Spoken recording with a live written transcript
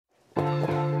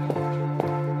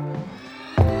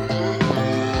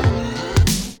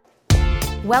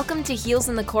Welcome to Heels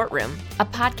in the Courtroom, a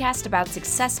podcast about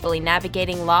successfully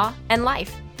navigating law and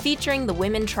life, featuring the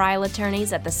women trial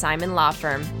attorneys at the Simon Law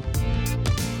Firm.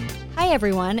 Hi,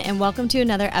 everyone, and welcome to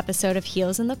another episode of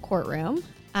Heels in the Courtroom.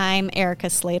 I'm Erica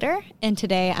Slater, and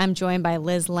today I'm joined by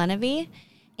Liz Lenevy,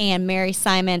 and Mary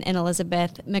Simon and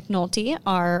Elizabeth McNulty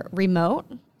are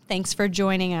remote. Thanks for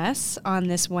joining us on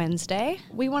this Wednesday.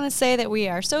 We want to say that we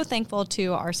are so thankful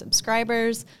to our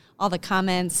subscribers. All the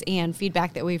comments and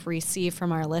feedback that we've received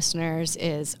from our listeners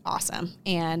is awesome,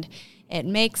 and it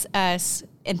makes us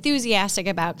enthusiastic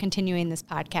about continuing this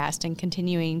podcast and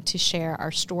continuing to share our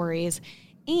stories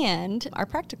and our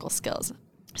practical skills.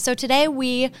 So today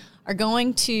we are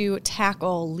going to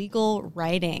tackle legal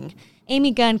writing. Amy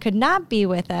Gunn could not be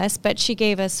with us, but she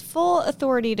gave us full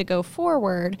authority to go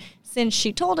forward since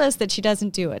she told us that she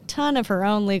doesn't do a ton of her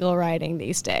own legal writing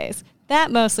these days.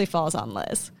 That mostly falls on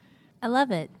Liz. I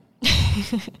love it.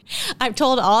 I've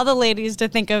told all the ladies to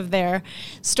think of their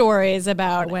stories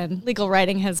about when legal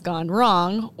writing has gone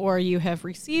wrong or you have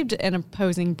received an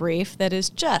opposing brief that is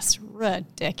just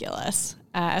ridiculous.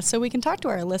 So we can talk to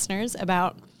our listeners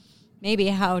about maybe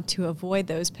how to avoid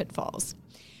those pitfalls.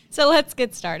 So let's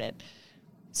get started.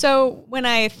 So when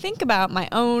I think about my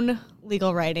own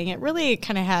legal writing, it really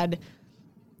kind of had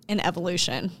an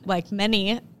evolution. Like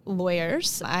many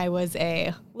lawyers, I was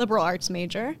a liberal arts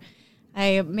major.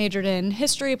 I majored in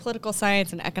history, political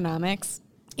science, and economics,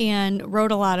 and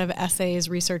wrote a lot of essays,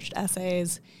 researched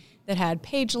essays that had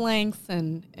page length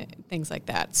and things like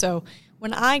that. So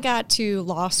when I got to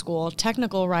law school,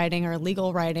 technical writing or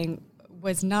legal writing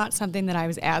was not something that I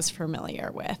was as familiar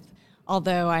with,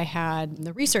 although I had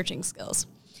the researching skills.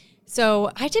 So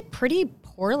I did pretty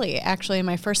poorly, actually, in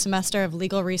my first semester of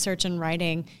legal research and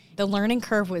writing. The learning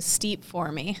curve was steep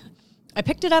for me. I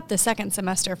picked it up the second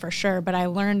semester for sure, but I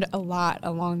learned a lot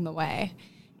along the way.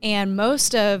 And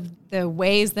most of the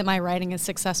ways that my writing is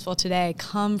successful today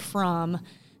come from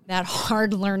that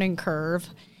hard learning curve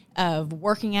of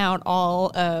working out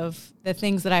all of the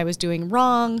things that I was doing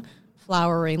wrong,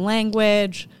 flowery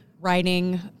language,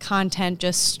 writing content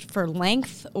just for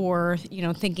length, or,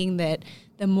 thinking that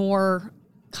the more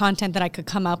content that I could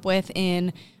come up with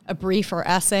in a brief or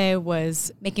essay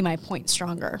was making my point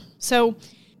stronger. So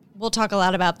we'll talk a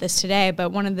lot about this today,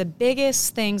 but one of the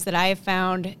biggest things that I have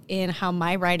found in how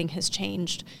my writing has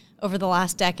changed over the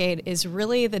last decade is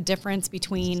really the difference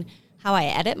between how I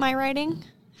edit my writing,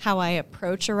 how I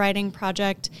approach a writing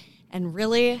project, and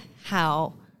really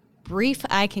how brief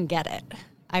I can get it.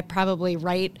 I probably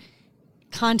write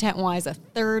content-wise a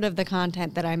third of the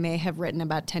content that I may have written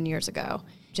about 10 years ago,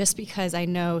 just because I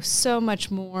know so much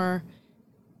more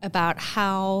about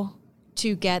how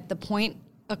to get the point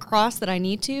across that I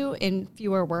need to in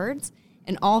fewer words,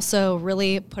 and also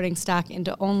really putting stock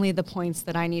into only the points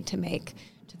that I need to make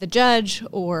to the judge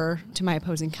or to my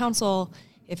opposing counsel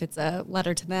if it's a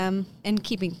letter to them, and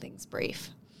keeping things brief.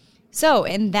 So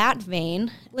in that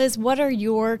vein, Liz, what are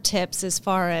your tips as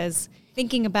far as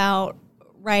thinking about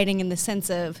writing in the sense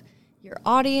of your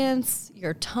audience,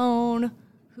 your tone,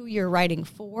 who you're writing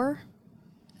for?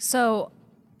 So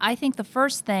I think the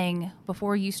first thing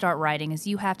before you start writing is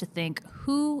you have to think,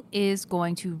 who is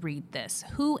going to read this?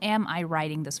 Who am I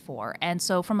writing this for? And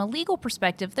so from a legal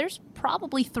perspective, there's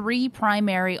probably three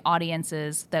primary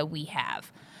audiences that we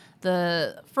have.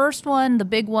 The first one, the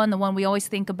big one, the one we always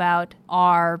think about,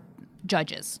 are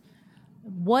judges.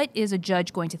 What is a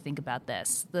judge going to think about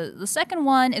this? The second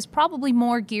one is probably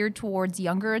more geared towards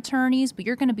younger attorneys, but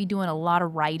you're going to be doing a lot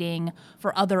of writing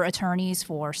for other attorneys,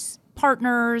 for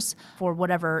partners, for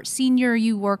whatever senior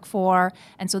you work for.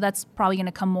 And so that's probably going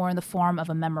to come more in the form of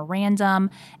a memorandum.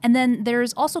 And then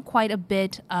there's also quite a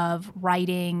bit of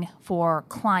writing for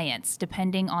clients,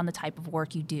 depending on the type of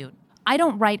work you do. I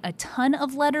don't write a ton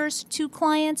of letters to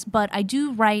clients, but I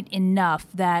do write enough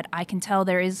that I can tell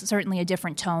there is certainly a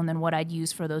different tone than what I'd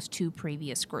use for those two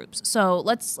previous groups. So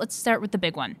let's start with the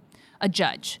big one, a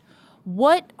judge.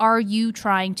 What are you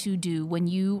trying to do when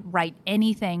you write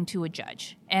anything to a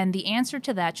judge? And the answer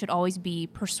to that should always be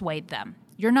persuade them.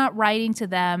 You're not writing to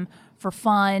them for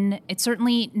fun. It's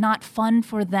certainly not fun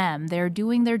for them. They're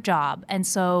doing their job. And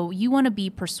so you want to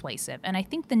be persuasive. And I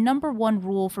think the number one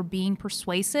rule for being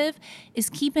persuasive is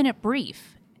keeping it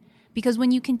brief. Because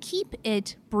when you can keep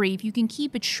it brief, you can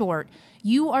keep it short,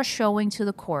 you are showing to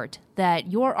the court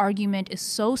that your argument is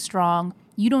so strong,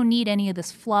 you don't need any of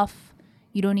this fluff.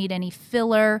 You don't need any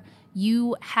filler.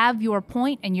 You have your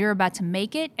point and you're about to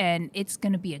make it, and it's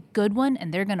going to be a good one,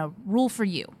 and they're going to rule for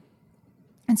you.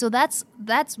 And so that's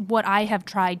what I have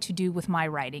tried to do with my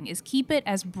writing, is keep it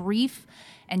as brief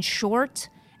and short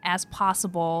as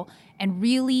possible and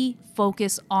really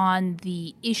focus on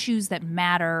the issues that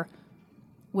matter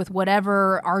with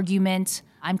whatever argument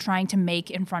I'm trying to make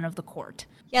in front of the court.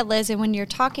 Yeah, Liz, and when you're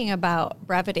talking about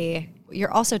brevity,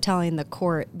 you're also telling the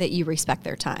court that you respect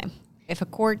their time. If a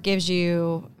court gives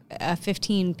you a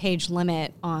 15-page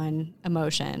limit on a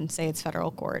motion, say it's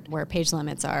federal court, where page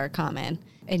limits are common,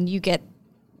 and you get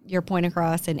your point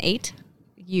across in 8,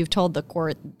 you've told the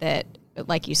court that,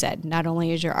 like you said, not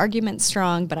only is your argument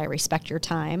strong, but I respect your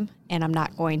time, and I'm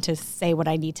not going to say what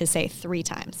I need to say 3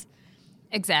 times.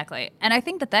 Exactly. And I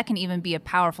think that can even be a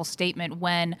powerful statement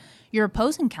when your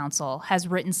opposing counsel has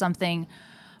written something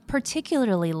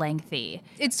particularly lengthy.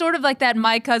 It's sort of like that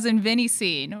My Cousin Vinny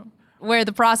scene where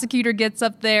the prosecutor gets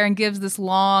up there and gives this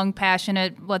long,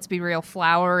 passionate, let's be real,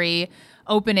 flowery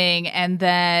opening, and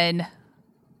then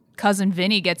Cousin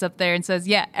Vinny gets up there and says,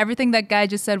 yeah, everything that guy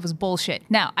just said was bullshit.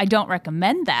 Now, I don't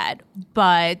recommend that,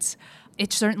 but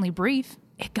it's certainly brief.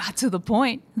 It got to the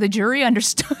point. The jury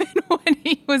understood what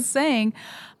he was saying.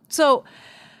 So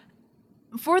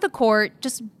for the court,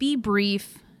 just be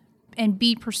brief and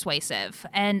be persuasive.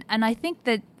 And I think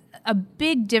that a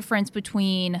big difference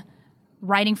between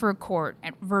writing for a court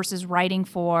versus writing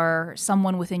for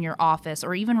someone within your office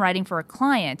or even writing for a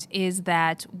client is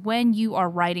that when you are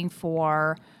writing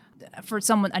for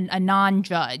someone, a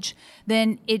non-judge,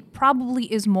 then it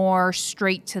probably is more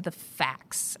straight to the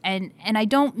facts. And I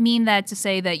don't mean that to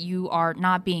say that you are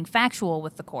not being factual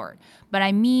with the court, but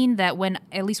I mean that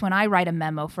at least when I write a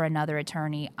memo for another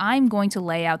attorney, I'm going to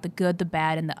lay out the good, the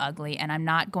bad, and the ugly, and I'm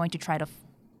not going to try to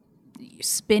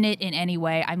spin it in any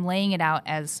way. I'm laying it out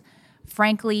as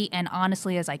frankly and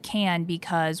honestly as I can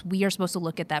because we are supposed to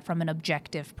look at that from an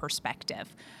objective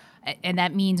perspective. And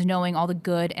that means knowing all the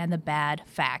good and the bad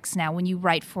facts. Now, when you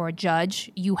write for a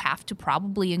judge, you have to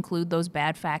probably include those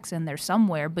bad facts in there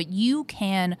somewhere, but you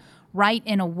can write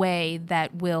in a way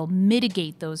that will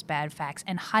mitigate those bad facts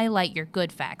and highlight your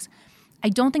good facts. I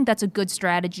don't think that's a good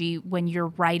strategy when you're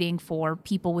writing for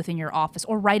people within your office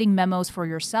or writing memos for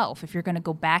yourself if you're going to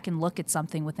go back and look at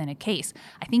something within a case.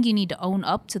 I think you need to own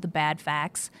up to the bad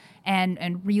facts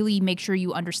and really make sure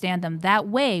you understand them. That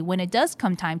way, when it does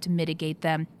come time to mitigate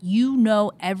them, you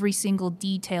know every single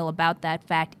detail about that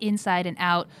fact, inside and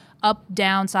out, up,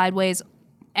 down, sideways,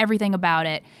 everything about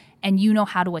it, and you know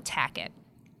how to attack it.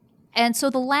 And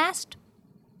so the last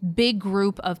big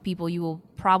group of people you will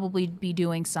probably be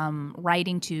doing some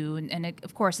writing to, and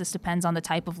of course this depends on the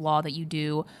type of law that you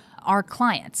do, are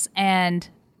clients. And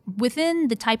within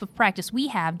the type of practice we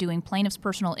have doing plaintiff's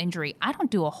personal injury, I don't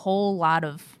do a whole lot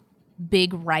of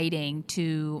big writing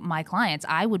to my clients.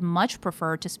 I would much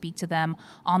prefer to speak to them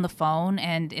on the phone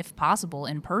and, if possible,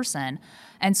 in person.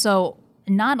 And so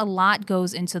not a lot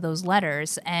goes into those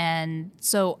letters. And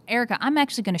so, Erica, I'm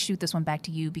actually going to shoot this one back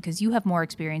to you because you have more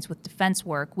experience with defense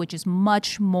work, which is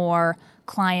much more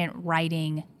client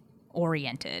writing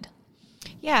oriented.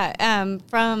 Yeah,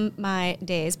 from my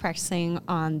days practicing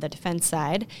on the defense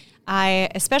side, I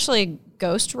especially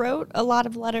ghost wrote a lot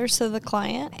of letters to the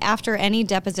client. After any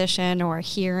deposition or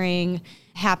hearing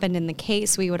happened in the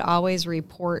case, we would always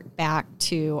report back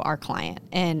to our client.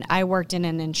 And I worked in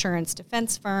an insurance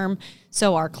defense firm,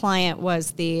 so our client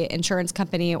was the insurance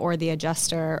company or the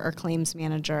adjuster or claims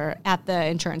manager at the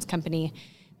insurance company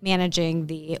managing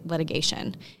the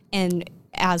litigation. And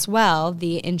as well,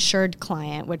 the insured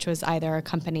client, which was either a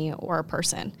company or a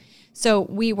person. So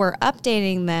we were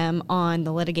updating them on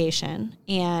the litigation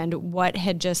and what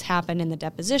had just happened in the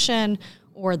deposition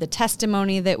or the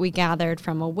testimony that we gathered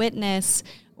from a witness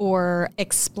or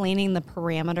explaining the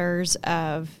parameters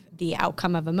of the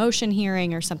outcome of a motion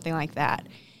hearing or something like that.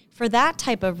 For that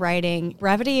type of writing,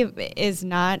 brevity is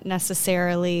not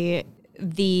necessarily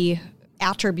the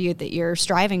attribute that you're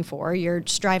striving for. You're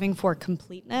striving for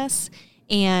completeness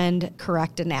and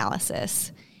correct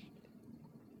analysis.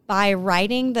 By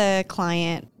writing the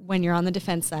client when you're on the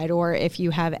defense side, or if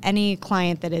you have any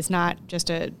client that is not just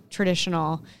a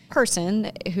traditional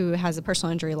person who has a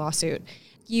personal injury lawsuit,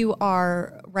 you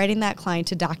are writing that client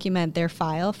to document their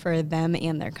file for them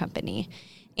and their company.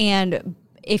 And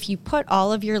if you put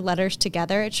all of your letters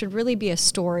together, it should really be a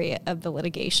story of the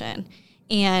litigation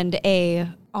and a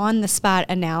on-the-spot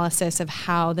analysis of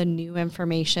how the new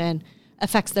information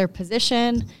affects their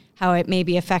position, how it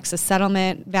maybe affects the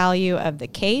settlement value of the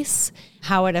case,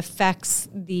 how it affects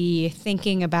the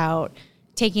thinking about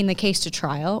taking the case to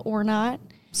trial or not.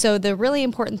 So the really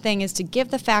important thing is to give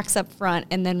the facts up front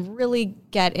and then really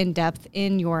get in depth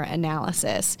in your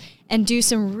analysis and do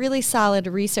some really solid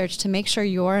research to make sure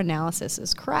your analysis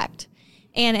is correct.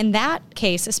 And in that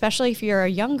case, especially if you're a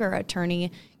younger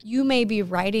attorney, you may be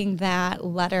writing that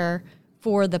letter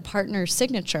for the partner's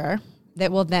signature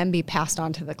that will then be passed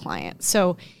on to the client.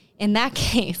 So in that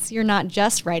case, you're not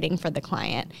just writing for the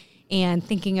client and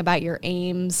thinking about your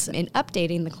aims in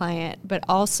updating the client, but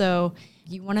also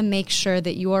you want to make sure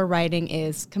that your writing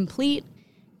is complete,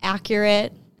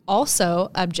 accurate, also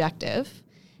objective,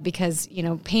 because,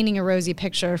 painting a rosy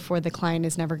picture for the client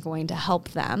is never going to help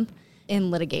them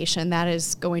in litigation. That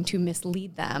is going to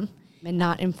mislead them and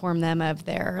not inform them of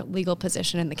their legal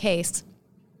position in the case.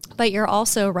 But you're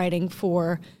also writing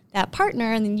for that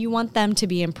partner, and then you want them to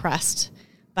be impressed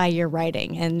by your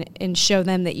writing and show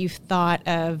them that you've thought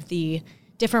of the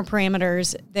different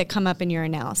parameters that come up in your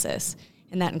analysis.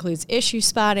 And that includes issue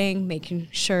spotting, making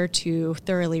sure to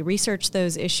thoroughly research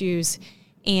those issues,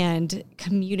 and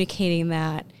communicating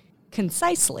that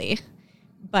concisely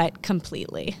but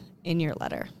completely in your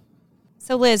letter.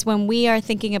 So Liz, when we are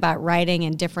thinking about writing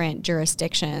in different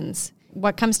jurisdictions,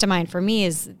 what comes to mind for me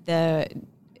is the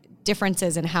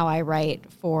differences in how I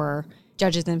write for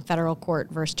judges in federal court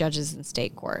versus judges in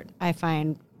state court. I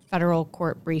find federal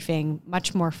court briefing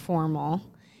much more formal,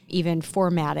 even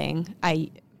formatting.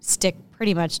 I stick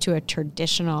pretty much to a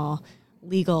traditional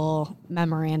legal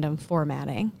memorandum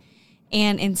formatting.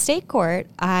 And in state court,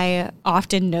 I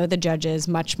often know the judges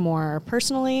much more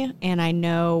personally, and I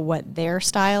know what their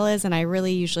style is, and I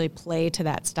really usually play to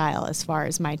that style as far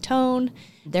as my tone.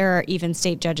 There are even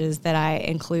state judges that I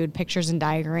include pictures and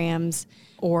diagrams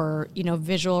or,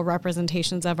 visual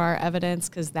representations of our evidence,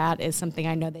 because that is something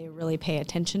I know they really pay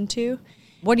attention to.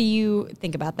 What do you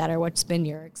think about that, or what's been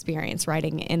your experience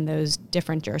writing in those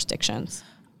different jurisdictions?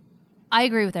 I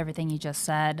agree with everything you just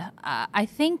said. I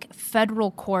think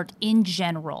federal court in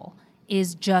general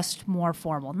is just more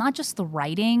formal, not just the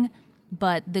writing,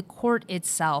 but the court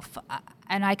itself.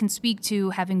 And I can speak to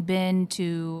having been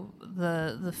to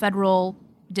the federal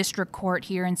district court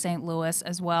here in St. Louis,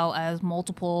 as well as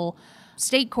multiple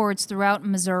state courts throughout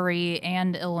Missouri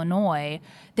and Illinois.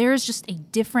 There is just a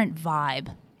different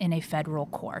vibe in a federal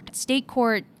court. State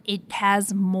court, it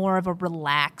has more of a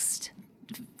relaxed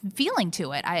feeling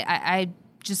to it. I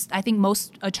think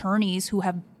most attorneys who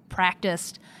have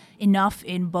practiced enough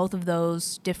in both of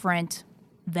those different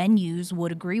venues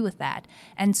would agree with that.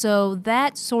 And so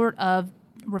that sort of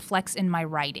reflects in my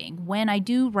writing. When I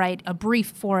do write a brief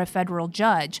for a federal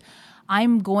judge,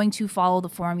 I'm going to follow the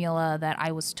formula that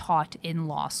I was taught in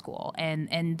law school.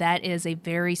 And that is a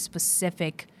very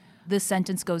specific, this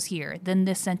sentence goes here, then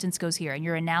this sentence goes here, and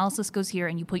your analysis goes here,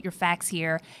 and you put your facts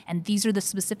here, and these are the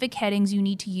specific headings you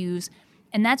need to use.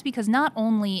 And that's because not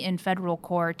only in federal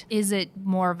court is it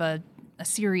more of a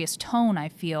serious tone, I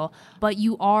feel, but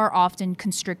you are often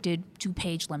constricted to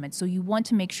page limits. So you want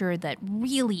to make sure that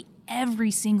really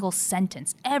every single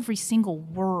sentence, every single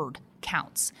word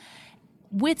counts.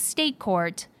 With state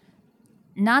court,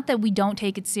 not that we don't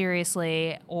take it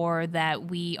seriously or that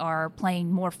we are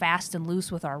playing more fast and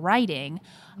loose with our writing,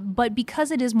 but because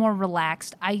it is more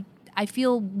relaxed, I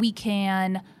feel we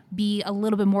can be a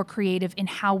little bit more creative in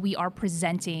how we are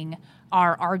presenting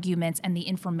our arguments and the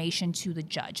information to the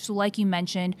judge. So like you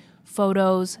mentioned,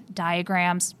 photos,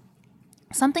 diagrams.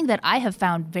 Something that I have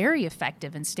found very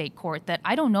effective in state court that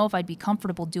I don't know if I'd be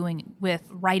comfortable doing with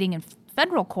writing in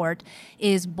federal court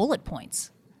is bullet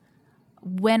points.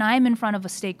 When I'm in front of a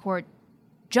state court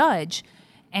judge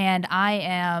and I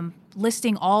am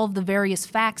listing all of the various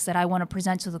facts that I want to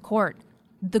present to the court,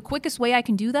 the quickest way I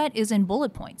can do that is in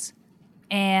bullet points.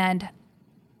 And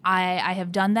I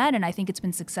have done that, and I think it's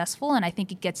been successful, and I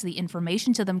think it gets the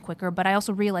information to them quicker, but I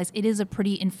also realize it is a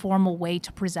pretty informal way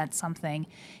to present something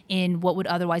in what would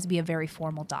otherwise be a very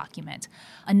formal document.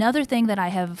 Another thing that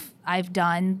I've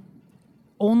done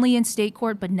only in state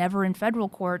court but never in federal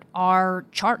court are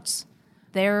charts.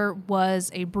 There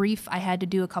was a brief I had to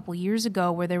do a couple years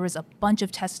ago where there was a bunch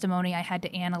of testimony I had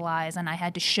to analyze, and I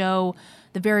had to show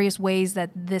the various ways that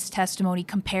this testimony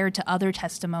compared to other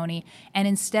testimony. And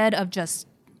instead of just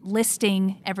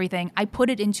listing everything, I put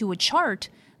it into a chart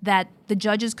that the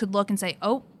judges could look and say,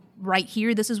 oh, right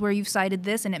here, this is where you've cited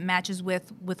this, and it matches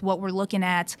with what we're looking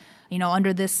at,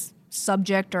 under this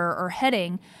subject or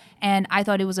heading. And I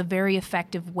thought it was a very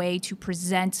effective way to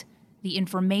present the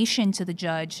information to the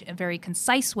judge, a very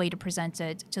concise way to present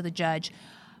it to the judge.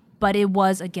 But it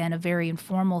was, again, a very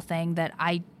informal thing that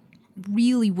I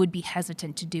really would be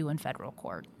hesitant to do in federal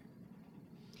court.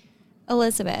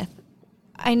 Elizabeth,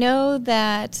 I know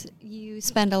that you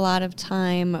spend a lot of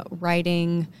time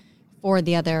writing for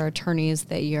the other attorneys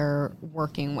that you're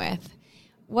working with.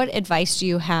 What advice do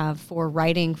you have for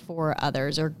writing for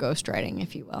others, or ghostwriting,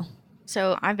 if you will?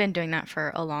 So I've been doing that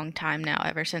for a long time now,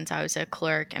 ever since I was a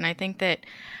clerk. And I think that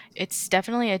it's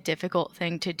definitely a difficult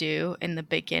thing to do in the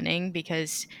beginning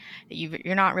because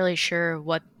you're not really sure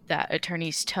what that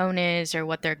attorney's tone is or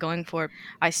what they're going for.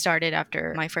 I started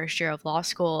after my first year of law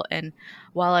school, and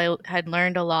while I had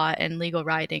learned a lot in legal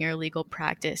writing or legal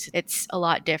practice, it's a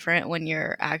lot different when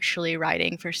you're actually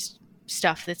writing for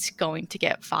stuff that's going to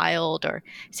get filed or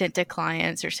sent to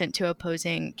clients or sent to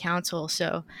opposing counsel.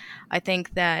 So I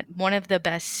think that one of the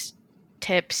best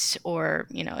tips or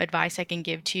advice I can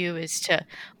give to you is to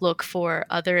look for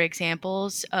other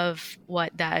examples of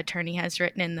what that attorney has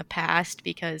written in the past,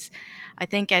 because I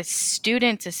think as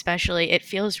students especially, it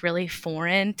feels really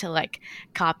foreign to like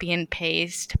copy and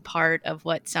paste part of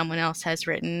what someone else has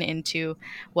written into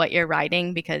what you're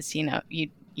writing, because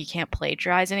you can't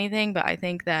plagiarize anything. But I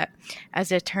think that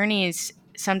as attorneys,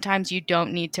 sometimes you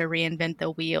don't need to reinvent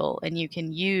the wheel, and you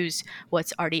can use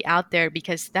what's already out there,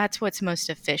 because that's what's most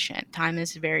efficient. Time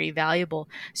is very valuable.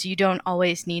 So you don't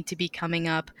always need to be coming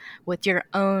up with your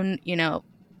own,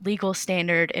 legal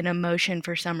standard and a motion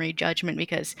for summary judgment,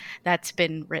 because that's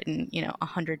been written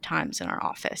 100 times in our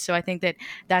office. So I think that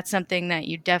that's something that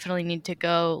you definitely need to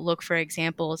go look for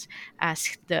examples,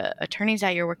 ask the attorneys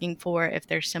that you're working for if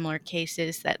there's similar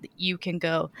cases that you can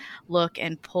go look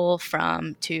and pull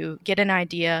from to get an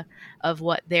idea of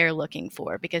what they're looking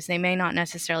for, because they may not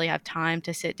necessarily have time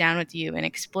to sit down with you and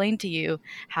explain to you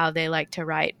how they like to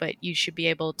write, but you should be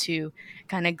able to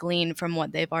kind of glean from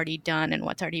what they've already done and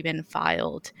what's already been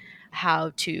filed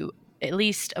how to at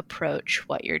least approach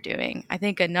what you're doing. I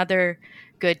think another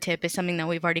good tip is something that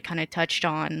we've already kind of touched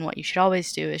on. What you should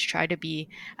always do is try to be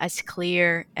as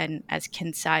clear and as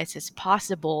concise as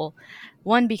possible.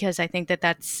 One, because I think that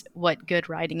that's what good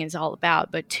writing is all about.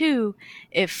 But two,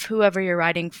 if whoever you're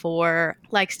writing for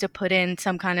likes to put in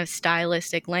some kind of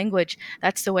stylistic language,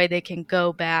 that's the way they can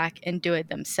go back and do it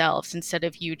themselves, instead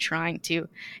of you trying to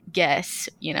guess,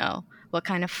 what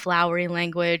kind of flowery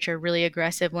language or really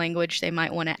aggressive language they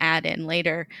might want to add in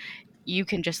later. You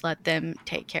can just let them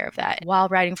take care of that. While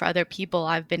writing for other people,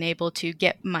 I've been able to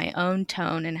get my own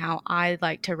tone and how I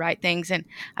like to write things. And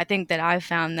I think that I've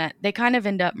found that they kind of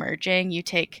end up merging. You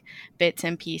take bits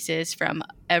and pieces from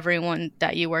everyone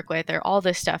that you work with, or all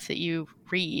the stuff that you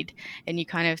read, and you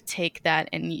kind of take that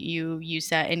and you use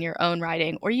that in your own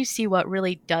writing, or you see what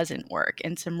really doesn't work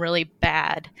in some really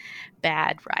bad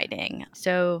writing.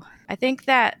 So I think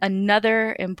that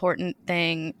another important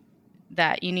thing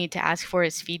that you need to ask for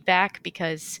is feedback,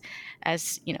 because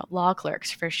as law clerks,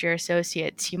 first year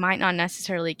associates, you might not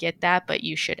necessarily get that, but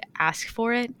you should ask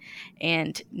for it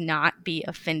and not be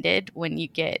offended when you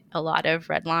get a lot of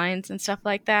red lines and stuff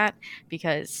like that,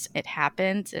 because it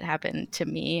happens. It happened to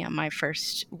me on my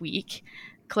first week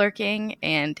clerking,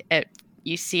 and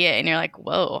you see it and you're like,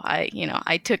 whoa,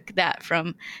 I took that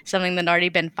from something that had already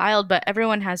been filed. But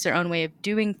everyone has their own way of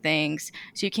doing things,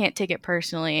 so you can't take it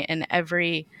personally, and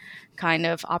every kind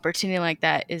of opportunity like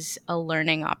that is a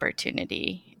learning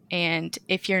opportunity. And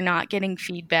if you're not getting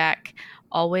feedback,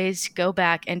 always go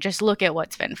back and just look at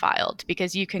what's been filed,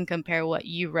 because you can compare what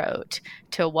you wrote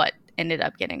to what ended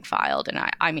up getting filed. And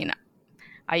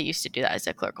I used to do that as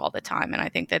a clerk all the time, and I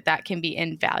think that that can be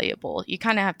invaluable. You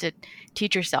kind of have to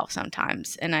teach yourself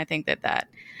sometimes, and I think that that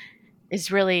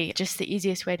is really just the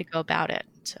easiest way to go about it.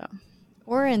 So.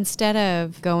 Or instead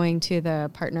of going to the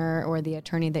partner or the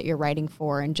attorney that you're writing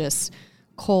for and just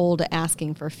cold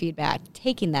asking for feedback,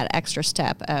 taking that extra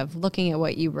step of looking at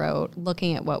what you wrote,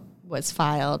 looking at what was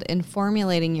filed, and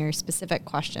formulating your specific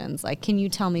questions, like, can you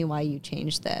tell me why you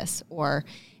changed this? Or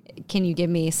can you give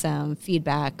me some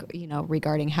feedback,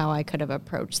 regarding how I could have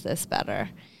approached this better?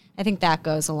 I think that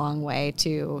goes a long way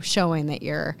to showing that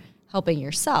you're helping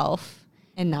yourself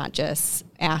and not just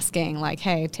asking like,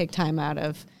 hey, take time out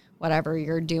of whatever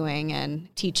you're doing and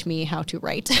teach me how to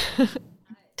write.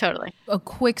 Totally. A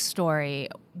quick story.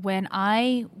 When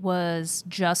I was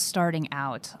just starting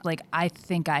out, I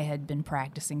think I had been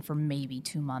practicing for maybe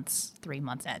 2 months, 3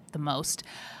 months at the most.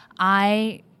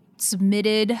 I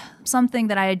submitted something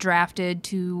that I had drafted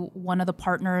to one of the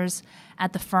partners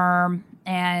at the firm,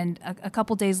 and a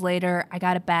couple days later, I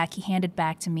got it back. He handed it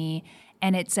back to me,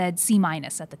 and it said C-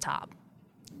 at the top,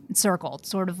 circled,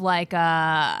 sort of like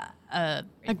a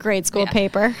grade school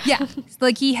paper. Yeah.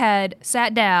 Like he had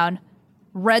sat down,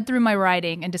 read through my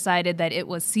writing, and decided that it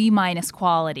was C-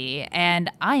 quality.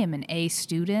 And I am an A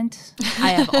student. I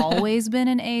have always been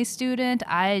an A student.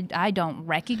 I don't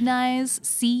recognize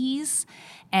C's.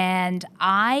 And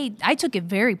I took it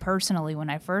very personally when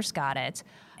I first got it.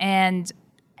 And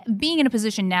being in a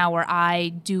position now where I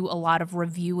do a lot of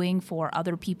reviewing for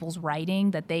other people's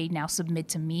writing that they now submit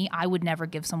to me, I would never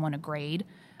give someone a grade.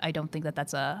 I don't think that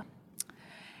that's a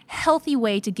healthy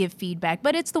way to give feedback,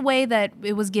 but it's the way that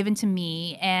it was given to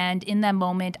me. And in that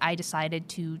moment, I decided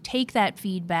to take that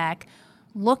feedback,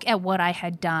 look at what I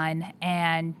had done,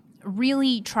 and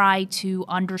really try to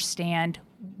understand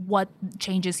what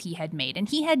changes he had made. And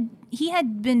he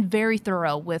had been very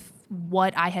thorough with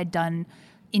what I had done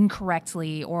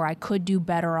incorrectly or I could do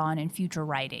better on in future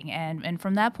writing. And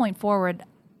from that point forward,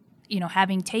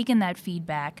 having taken that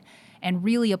feedback and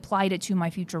really applied it to my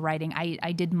future writing,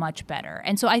 I did much better.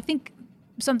 And so I think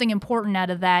something important out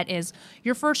of that is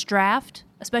your first draft,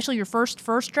 especially your first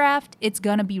draft, it's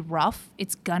going to be rough.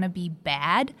 It's going to be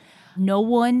bad. No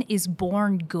one is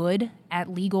born good at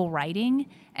legal writing.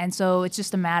 And so it's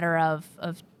just a matter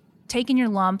of taking your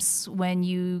lumps when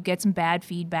you get some bad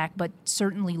feedback, but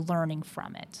certainly learning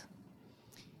from it.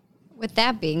 With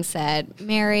that being said,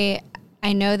 Mary,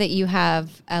 I know that you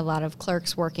have a lot of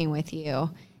clerks working with you.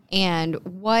 And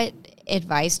what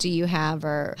advice do you have,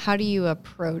 or how do you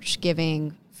approach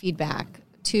giving feedback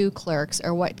to clerks,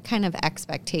 or what kind of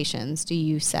expectations do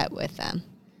you set with them?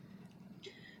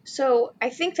 So I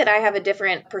think that I have a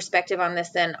different perspective on this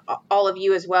than all of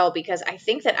you as well, because I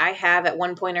think that I have at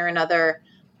one point or another,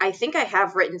 I think I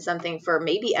have written something for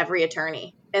maybe every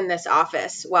attorney in this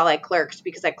office while I clerked,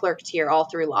 because I clerked here all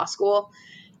through law school.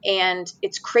 And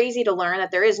it's crazy to learn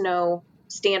that there is no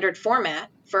standard format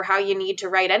for how you need to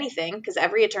write anything, because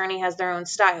every attorney has their own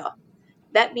style.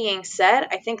 That being said,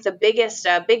 I think the biggest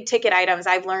big ticket items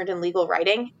I've learned in legal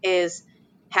writing is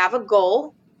have a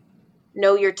goal,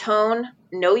 know your tone,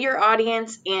 know your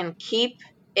audience, and keep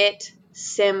it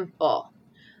simple.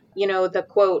 The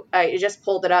quote, I just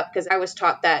pulled it up because I was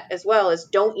taught that as well, is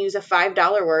don't use a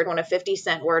 $5 word when a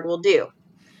 50-cent word will do.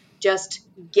 Just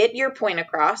get your point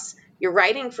across. You're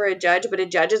writing for a judge, but a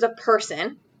judge is a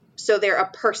person, so they're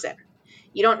a person.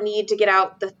 You don't need to get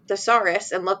out the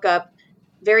thesaurus and look up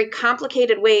very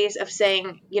complicated ways of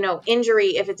saying,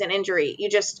 injury if it's an injury. You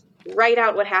just write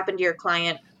out what happened to your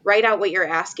client, write out what you're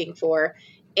asking for.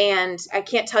 And I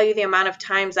can't tell you the amount of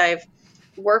times I've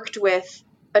worked with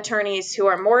attorneys who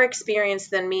are more experienced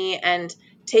than me and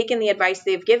taken the advice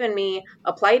they've given me,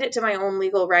 applied it to my own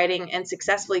legal writing, and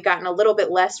successfully gotten a little bit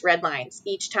less red lines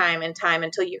each time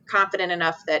until you're confident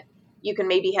enough that you can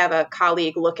maybe have a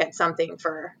colleague look at something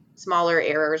for smaller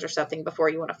errors or something before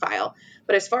you want to file.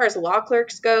 But as far as law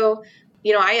clerks go,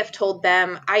 I have told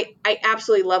them I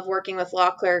absolutely love working with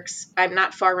law clerks. I'm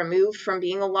not far removed from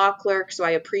being a law clerk, so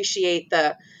I appreciate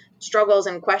the struggles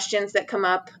and questions that come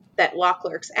up that law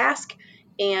clerks ask.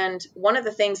 And one of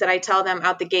the things that I tell them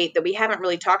out the gate that we haven't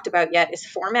really talked about yet is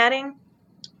formatting.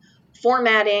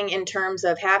 Formatting in terms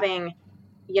of having,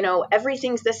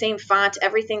 everything's the same font,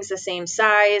 everything's the same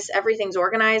size, everything's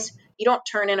organized. You don't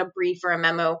turn in a brief or a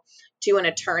memo to an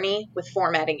attorney with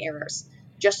formatting errors.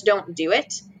 Just don't do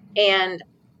it. And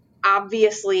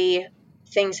obviously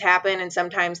things happen and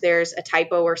sometimes there's a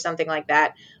typo or something like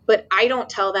that. But I don't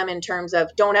tell them in terms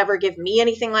of don't ever give me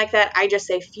anything like that. I just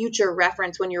say future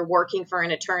reference when you're working for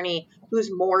an attorney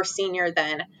who's more senior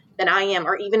than I am,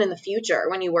 or even in the future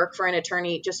when you work for an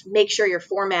attorney, just make sure your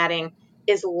formatting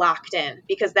is locked in,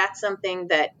 because that's something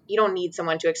that you don't need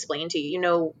someone to explain to you. You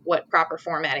know what proper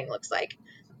formatting looks like.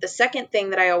 The second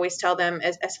thing that I always tell them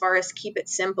as far as keep it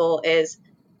simple is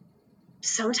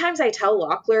sometimes I tell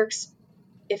law clerks,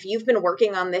 if you've been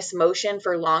working on this motion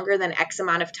for longer than X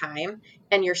amount of time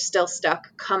and you're still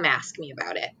stuck, come ask me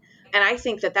about it. And I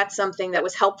think that that's something that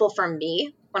was helpful for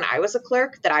me when I was a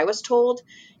clerk that I was told.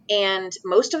 And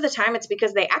most of the time it's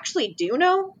because they actually do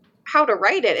know how to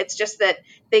write it. It's just that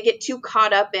they get too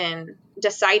caught up in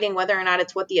deciding whether or not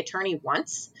it's what the attorney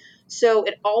wants. So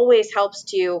it always helps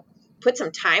to put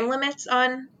some time limits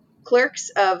on clerks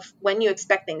of when you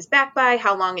expect things back by,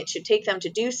 how long it should take them to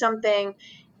do something.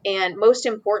 And most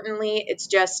importantly, it's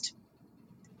just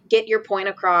get your point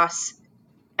across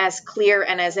as clear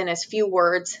and as few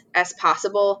words as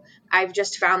possible. I've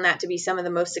just found that to be some of the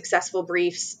most successful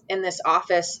briefs in this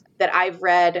office that I've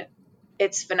read.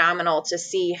 It's phenomenal to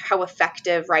see how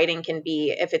effective writing can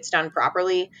be if it's done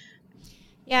properly.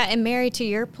 Yeah, and Mary, to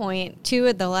your point, two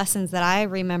of the lessons that I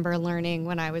remember learning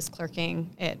when I was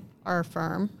clerking at our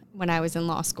firm when I was in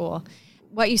law school,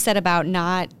 what you said about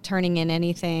not turning in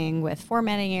anything with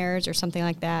formatting errors or something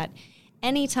like that,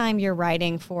 anytime you're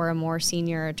writing for a more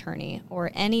senior attorney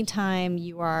or anytime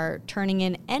you are turning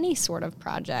in any sort of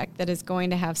project that is going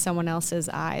to have someone else's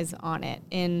eyes on it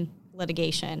in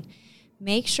litigation,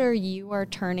 make sure you are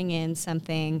turning in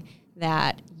something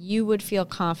that you would feel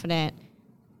confident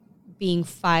being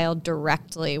filed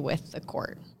directly with the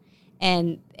court.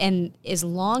 And as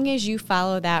long as you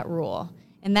follow that rule,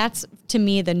 and that's to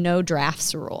me the no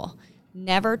drafts rule,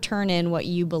 never turn in what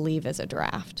you believe is a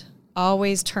draft.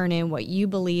 Always turn in what you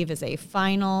believe is a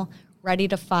final, ready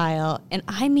to file. And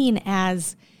I mean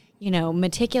as,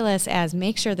 meticulous as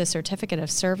make sure the certificate of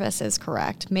service is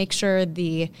correct, make sure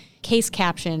the case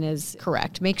caption is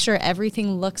correct, make sure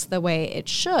everything looks the way it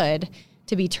should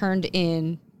to be turned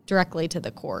in directly to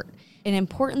the court. An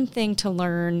important thing to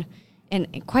learn,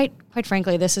 and quite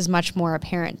frankly, this is much more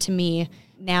apparent to me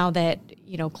now that,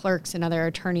 clerks and other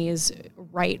attorneys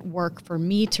write work for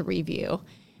me to review.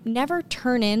 Never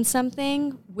turn in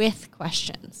something with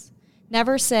questions.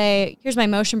 Never say, here's my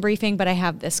motion briefing, but I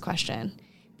have this question.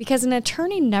 Because an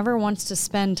attorney never wants to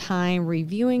spend time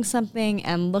reviewing something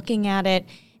and looking at it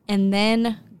and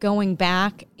then going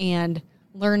back and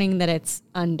learning that it's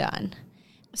undone.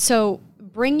 So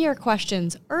bring your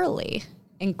questions early,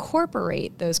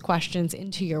 incorporate those questions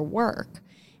into your work,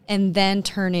 and then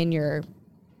turn in your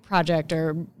project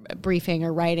or briefing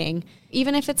or writing,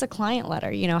 even if it's a client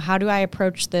letter. How do I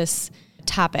approach this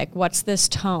topic? What's this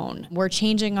tone? We're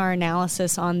changing our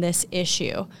analysis on this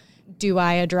issue. Do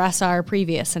I address our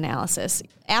previous analysis?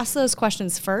 Ask those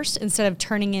questions first instead of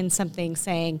turning in something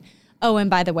saying, oh, and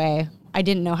by the way, I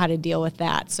didn't know how to deal with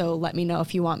that, so let me know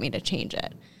if you want me to change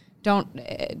it.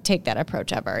 Don't take that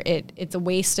approach ever. It's a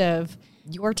waste of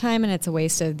your time, and it's a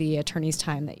waste of the attorney's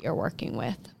time that you're working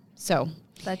with. So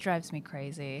that drives me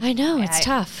crazy. I know, it's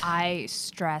tough. I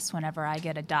stress whenever I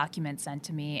get a document sent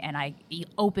to me and I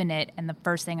open it and the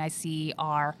first thing I see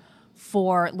are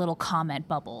 4 little comment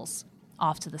bubbles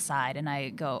off to the side, and I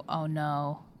go, oh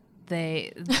no,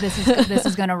 this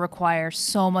is going to require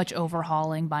so much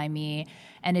overhauling by me,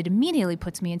 and it immediately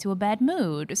puts me into a bad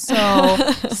mood. So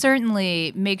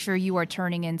certainly make sure you are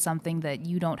turning in something that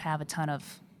you don't have a ton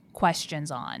of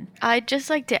questions on. I'd just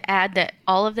like to add that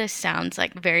all of this sounds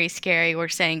like very scary. We're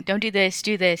saying, don't do this,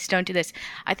 don't do this.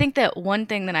 I think that one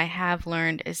thing that I have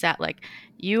learned is that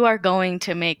you are going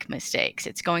to make mistakes.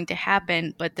 It's going to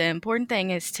happen, but the important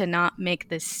thing is to not make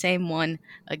the same one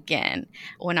again.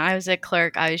 When I was a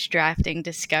clerk, I was drafting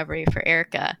discovery for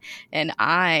Erica, and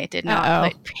I did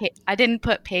not I didn't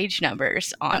put page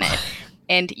numbers on it.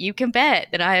 And you can bet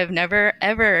that I have never,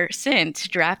 ever since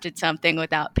drafted something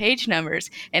without page numbers.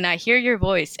 And I hear your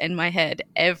voice in my head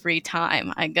every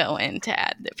time I go in to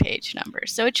add the page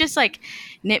numbers. So it's just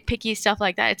nitpicky stuff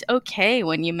like that. It's okay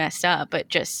when you mess up, but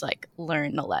just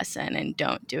learn the lesson and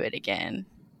don't do it again.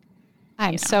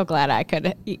 I'm so glad I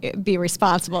could be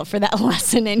responsible for that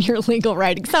lesson in your legal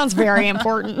writing. Sounds very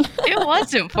important. It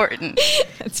was important.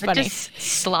 It's funny. Just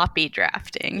sloppy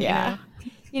drafting. Yeah.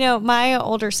 My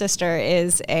older sister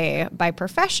is by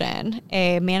profession,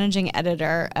 a managing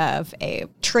editor of a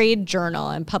trade journal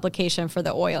and publication for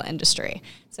the oil industry.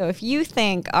 So if you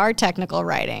think our technical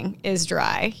writing is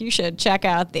dry, you should check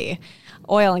out the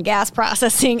oil and gas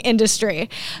processing industry.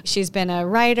 She's been a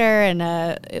writer and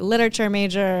a literature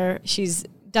major. She's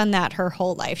done that her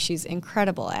whole life. She's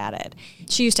incredible at it.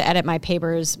 She used to edit my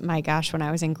papers, when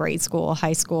I was in grade school,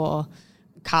 high school,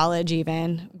 college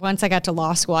even. Once I got to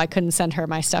law school, I couldn't send her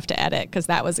my stuff to edit because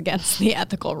that was against the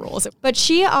ethical rules. But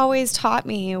she always taught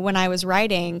me when I was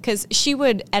writing, because she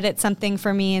would edit something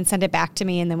for me and send it back to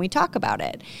me, and then we talk about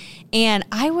it. And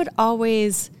I would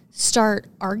always start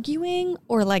arguing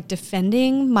or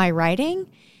defending my writing,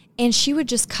 and she would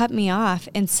just cut me off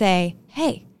and say,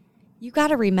 hey, you got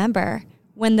to remember,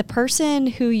 when the person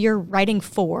who you're writing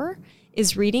for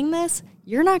is reading this,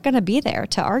 you're not going to be there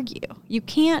to argue. You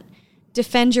can't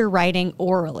defend your writing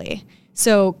orally.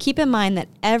 So keep in mind that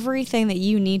everything that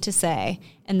you need to say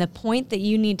and the point that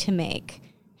you need to make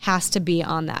has to be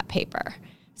on that paper.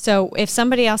 So if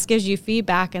somebody else gives you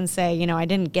feedback and say, I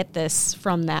didn't get this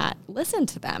from that, listen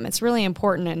to them. It's really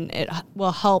important, and it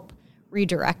will help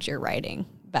redirect your writing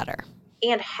better.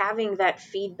 And having that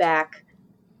feedback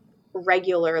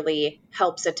regularly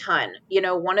helps a ton.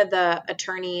 One of the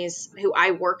attorneys who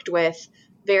I worked with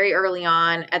very early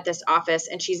on at this office,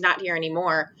 and she's not here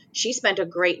anymore, she spent a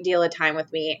great deal of time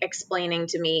with me explaining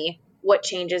to me what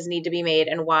changes need to be made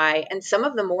and why. And some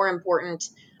of the more important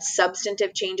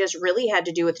substantive changes really had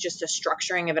to do with just the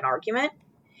structuring of an argument.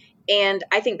 And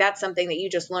I think that's something that you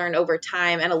just learn over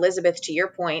time. And Elizabeth, to your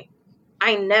point,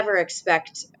 I never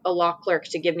expect a law clerk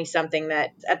to give me something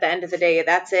that at the end of the day,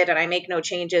 that's it, and I make no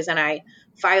changes and I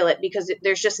file it, because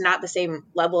there's just not the same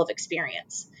level of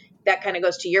experience. That kind of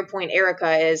goes to your point,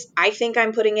 Erica, is I think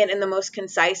I'm putting it in the most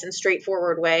concise and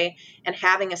straightforward way, and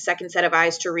having a second set of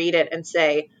eyes to read it and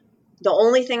say, the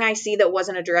only thing I see that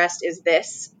wasn't addressed is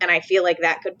this, and I feel like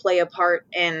that could play a part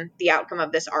in the outcome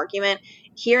of this argument.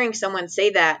 Hearing someone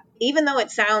say that, even though it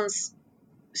sounds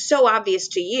so obvious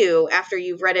to you after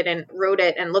you've read it and wrote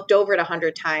it and looked over it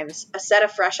 100 times. A set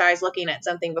of fresh eyes looking at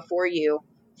something before you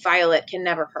file it can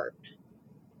never hurt.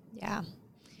 Yeah.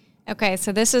 Okay,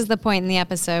 so this is the point in the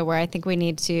episode where I think we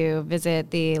need to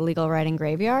visit the legal writing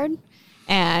graveyard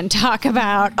and talk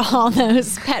about all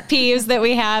those pet peeves that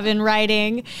we have in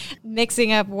writing,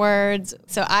 mixing up words.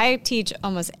 So I teach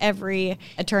almost every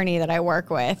attorney that I work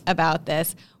with about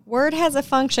this. Word has a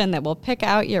function that will pick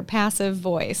out your passive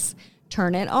voice.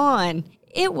 Turn it on.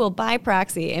 It will by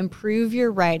proxy improve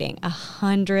your writing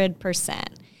 100%.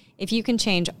 If you can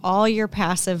change all your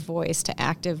passive voice to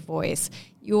active voice,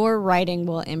 your writing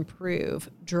will improve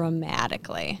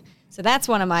dramatically. So that's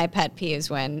one of my pet peeves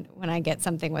when I get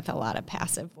something with a lot of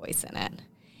passive voice in it.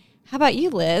 How about you,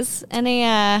 Liz?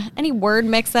 Any word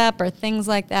mix-up or things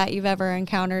like that you've ever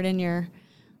encountered in your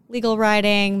legal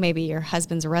writing, maybe your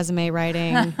husband's resume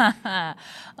writing?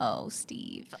 Oh,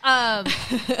 Steve.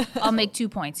 I'll make 2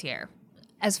 points here.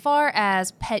 As far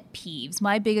as pet peeves,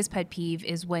 my biggest pet peeve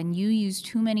is when you use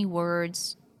too many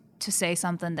words to say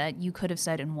something that you could have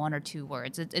said in 1 or 2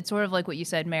 words. It's sort of like what you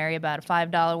said, Mary, about a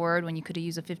 $5 word when you could have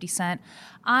used a 50-cent.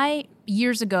 I,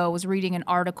 years ago, was reading an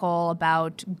article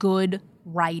about good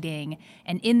writing,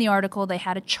 and in the article they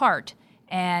had a chart.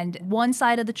 And one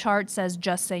side of the chart says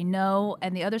just say no,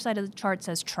 and the other side of the chart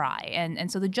says try.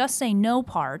 And so the just say no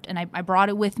part, and I brought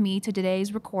it with me to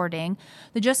today's recording,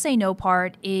 the just say no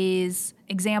part is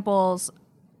examples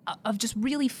of just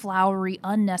really flowery,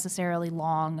 unnecessarily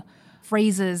long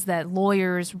phrases that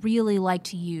lawyers really like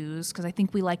to use because I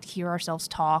think we like to hear ourselves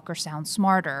talk or sound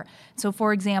smarter. So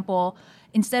for example,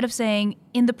 instead of saying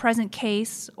in the present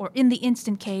case or in the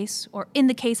instant case or in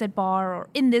the case at bar or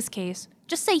in this case,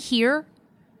 just say here.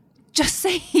 Just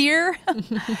say here.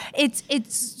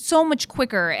 It's so much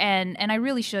quicker, and I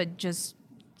really should just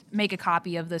make a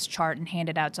copy of this chart and hand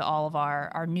it out to all of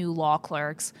our new law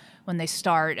clerks when they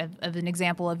start of an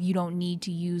example of you don't need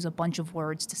to use a bunch of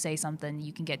words to say something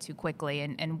you can get to quickly.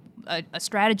 And a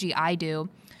strategy I do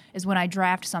is when I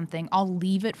draft something, I'll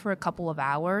leave it for a couple of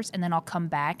hours and then I'll come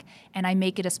back and I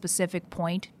make it a specific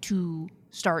point to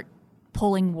start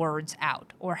pulling words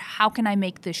out. Or how can I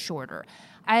make this shorter?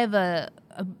 I have a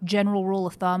general rule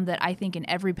of thumb that I think in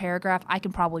every paragraph, I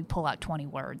can probably pull out 20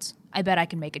 words. I bet I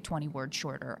can make it 20 words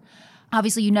shorter.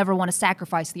 Obviously, you never want to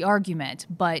sacrifice the argument,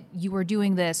 but you are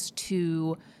doing this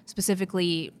to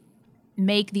specifically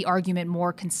make the argument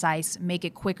more concise, make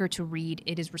it quicker to read,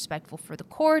 it is respectful for the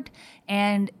court,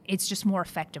 and it's just more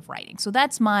effective writing. So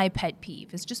that's my pet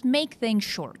peeve, is just make things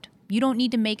short. You don't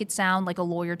need to make it sound like a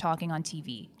lawyer talking on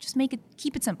TV. Just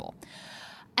keep it simple.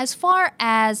 As far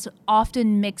as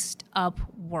often mixed up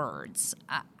words,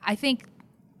 I think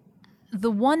the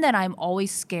one that I'm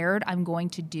always scared I'm going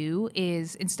to do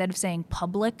is instead of saying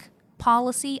public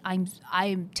policy, I'm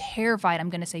terrified I'm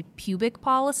going to say pubic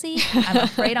policy. I'm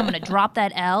afraid I'm going to drop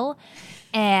that L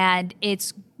and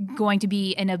it's going to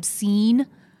be an obscene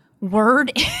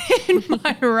word in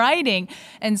my writing.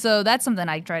 And so that's something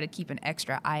I try to keep an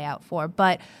extra eye out for.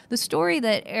 But the story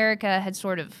that Erica had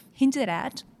sort of hinted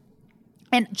at,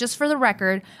 and just for the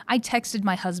record, I texted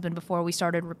my husband before we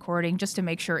started recording just to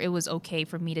make sure it was okay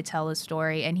for me to tell the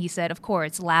story. And he said, of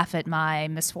course, laugh at my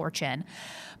misfortune.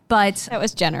 But that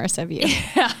was generous of you.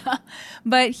 Yeah.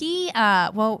 But he,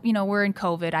 we're in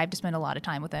COVID. I have to spend a lot of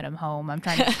time with him home. I'm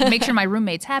trying to make sure my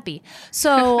roommate's happy.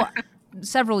 So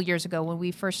several years ago when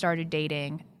we first started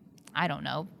dating, I don't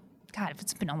know, God, if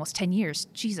it's been almost 10 years,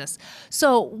 Jesus.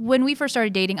 So when we first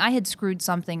started dating, I had screwed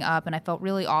something up and I felt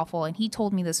really awful. And he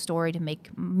told me this story to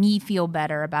make me feel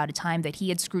better about a time that he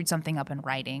had screwed something up in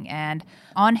writing. And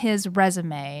on his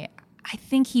resume, I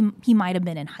think he might have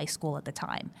been in high school at the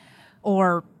time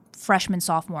or freshman,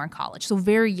 sophomore in college, so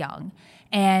very young.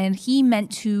 And he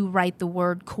meant to write the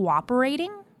word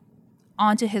cooperating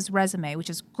onto his resume, which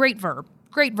is great verb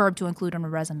to include on a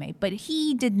resume. But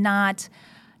he did not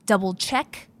double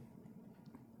check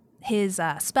his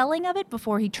spelling of it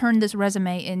before he turned this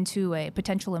resume into a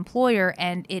potential employer,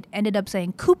 and it ended up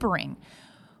saying coopering,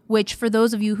 which for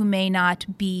those of you who may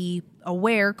not be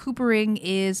aware, coopering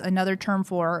is another term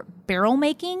for barrel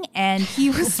making, and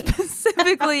he was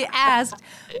specifically asked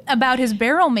about his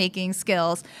barrel making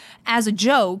skills as a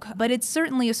joke, but it's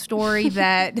certainly a story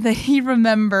that he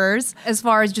remembers as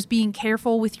far as just being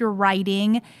careful with your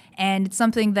writing, and it's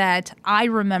something that I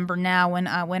remember now when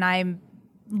I'm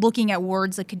looking at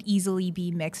words that could easily be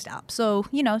mixed up. So,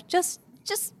 just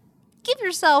give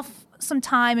yourself some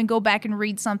time and go back and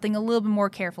read something a little bit more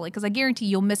carefully, because I guarantee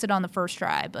you'll miss it on the first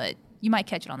try, but you might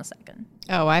catch it on the second.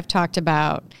 Oh, I've talked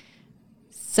about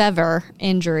sever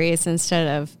injuries instead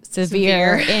of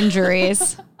severe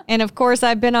injuries. And of course,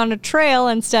 I've been on a trail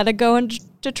instead of going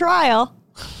to trial.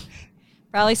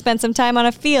 Probably spent some time on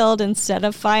a field instead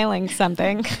of filing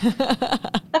something.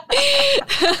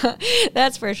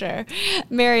 That's for sure.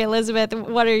 Mary Elizabeth,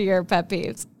 what are your pet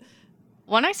peeves?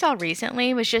 One I saw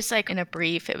recently was just like in a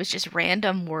brief, it was just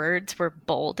random words were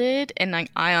bolded. And like,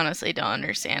 I honestly don't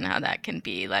understand how that can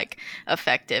be like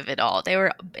effective at all. They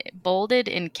were bolded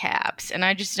in caps. And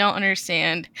I just don't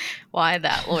understand why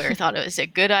that lawyer thought it was a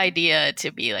good idea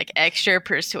to be like extra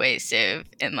persuasive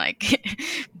and like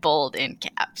bold in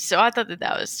caps. So I thought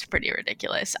that was pretty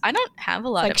ridiculous. I don't have a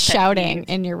lot of pet shouting peeves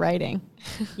in your writing.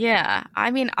 Yeah.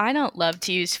 I mean, I don't love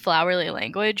to use flowery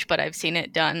language, but I've seen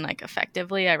it done like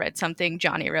effectively. I read something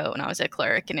Johnny wrote when I was a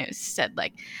clerk, and it said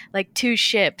like 2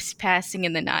 ships passing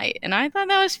in the night. And I thought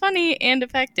that was funny and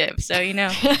effective. So, you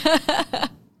know,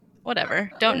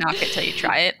 whatever. Don't knock it till you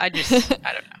try it. I don't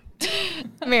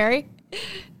know. Mary?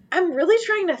 I'm really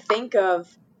trying to think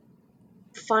of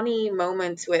funny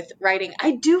moments with writing.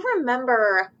 I do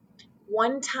remember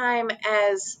one time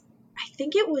I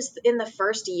think it was in the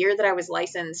first year that I was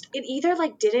licensed. It either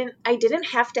I didn't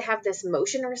have to have this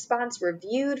motion response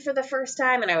reviewed for the first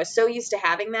time. And I was so used to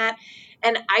having that.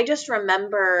 And I just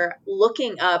remember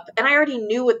looking up, and I already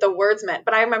knew what the words meant,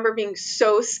 but I remember being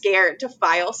so scared to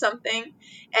file something.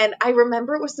 And I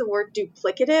remember it was the word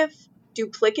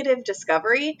duplicative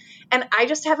discovery. And I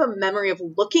just have a memory of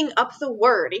looking up the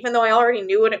word, even though I already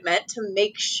knew what it meant, to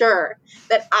make sure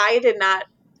that I did not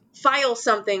file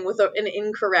something with an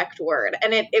incorrect word.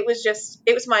 And it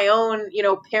was my own,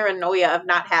 paranoia of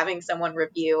not having someone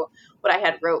review what I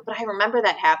had wrote. But I remember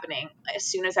that happening as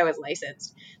soon as I was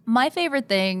licensed. My favorite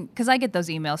thing, because I get those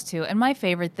emails too, and my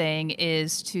favorite thing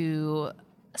is to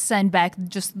send back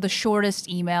just the shortest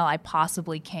email I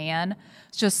possibly can.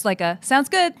 It's just like sounds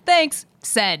good, thanks,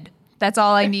 send. That's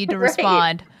all I need to Right.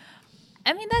 respond.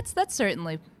 I mean, that's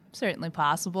certainly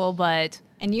possible, but...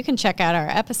 And you can check out our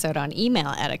episode on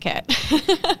email etiquette.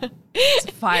 It's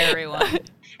a fiery one.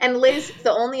 And Liz,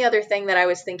 the only other thing that I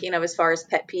was thinking of as far as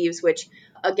pet peeves, which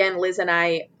again, Liz and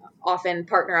I often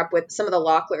partner up with some of the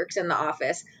law clerks in the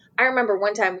office. I remember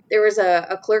one time there was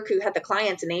a clerk who had the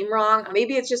client's name wrong.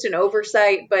 Maybe it's just an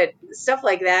oversight, but stuff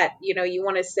like that, you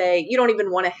want to say, you don't even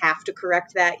want to have to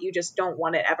correct that. You just don't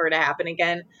want it ever to happen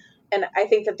again. And I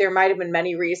think that there might have been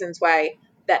many reasons why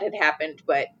that had happened,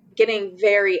 but getting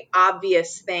very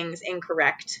obvious things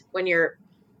incorrect when you're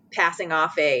passing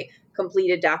off a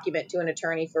completed document to an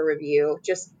attorney for review,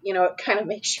 just, it kind of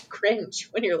makes you cringe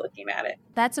when you're looking at it.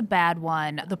 That's a bad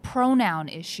one. The pronoun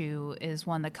issue is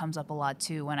one that comes up a lot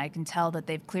too, when I can tell that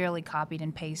they've clearly copied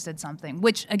and pasted something,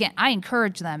 which again, I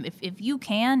encourage them. If you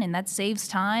can, and that saves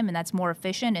time and that's more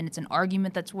efficient and it's an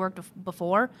argument that's worked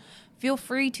before, feel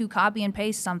free to copy and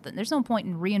paste something. There's no point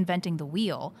in reinventing the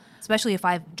wheel, especially if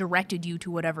I've directed you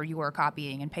to whatever you are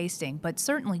copying and pasting. But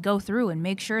certainly go through and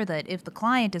make sure that if the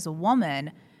client is a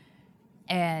woman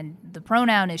and the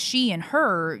pronoun is she and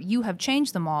her, you have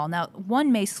changed them all. Now,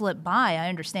 one may slip by, I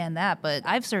understand that, but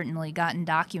I've certainly gotten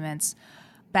documents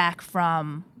back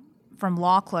from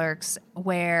law clerks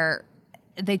where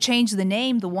they changed the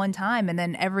name the one time, and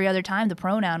then every other time the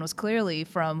pronoun was clearly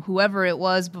from whoever it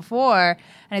was before.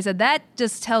 And I said, that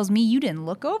just tells me you didn't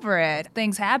look over it.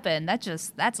 Things happen.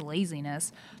 That's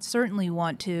laziness. Certainly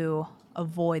want to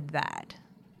avoid that.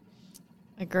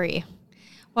 Agree.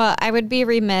 Well, I would be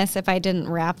remiss if I didn't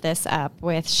wrap this up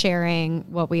with sharing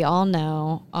what we all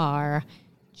know are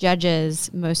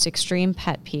judges' most extreme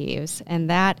pet peeves, and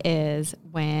that is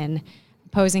when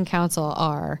opposing counsel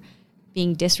are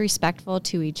being disrespectful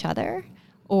to each other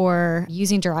or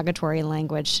using derogatory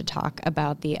language to talk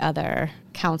about the other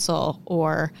counsel,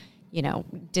 or,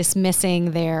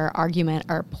 dismissing their argument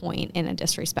or point in a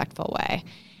disrespectful way.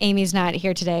 Amy's not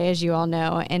here today, as you all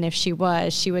know, and if she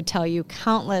was, she would tell you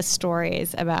countless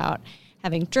stories about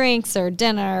having drinks or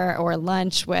dinner or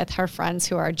lunch with her friends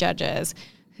who are judges,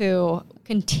 who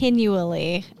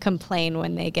continually complain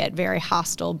when they get very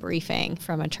hostile briefing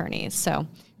from attorneys. So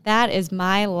that is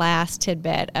my last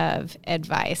tidbit of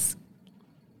advice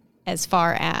as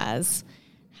far as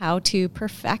how to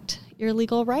perfect your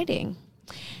legal writing.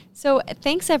 So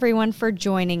thanks, everyone, for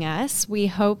joining us. We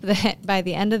hope that by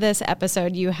the end of this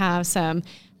episode, you have some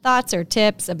thoughts or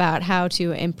tips about how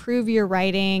to improve your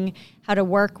writing, how to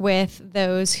work with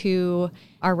those who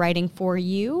are writing for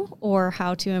you, or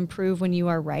how to improve when you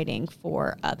are writing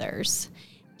for others.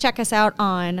 Check us out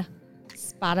on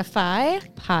Spotify,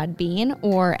 Podbean,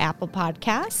 or Apple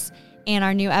Podcasts, and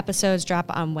our new episodes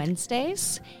drop on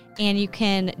Wednesdays. And you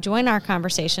can join our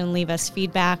conversation, leave us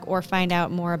feedback, or find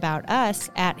out more about us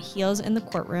at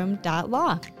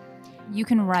heelsinthecourtroom.law. You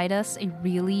can write us a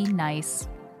really nice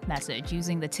message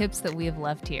using the tips that we have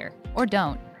left here, or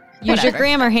don't. Use your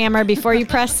grammar hammer before you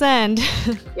press send.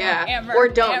 Yeah. Hammer, Or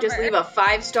don't. hammer. Just leave a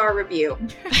 5-star review.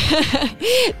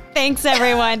 Thanks,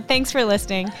 everyone. Thanks for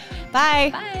listening.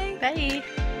 Bye. Bye. Bye.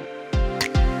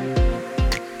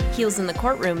 Heels in the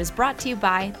Courtroom is brought to you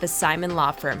by the Simon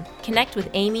Law Firm. Connect with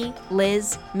Amy,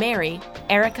 Liz, Mary,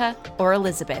 Erica, or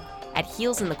Elizabeth at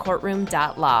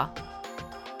heelsinthecourtroom.law.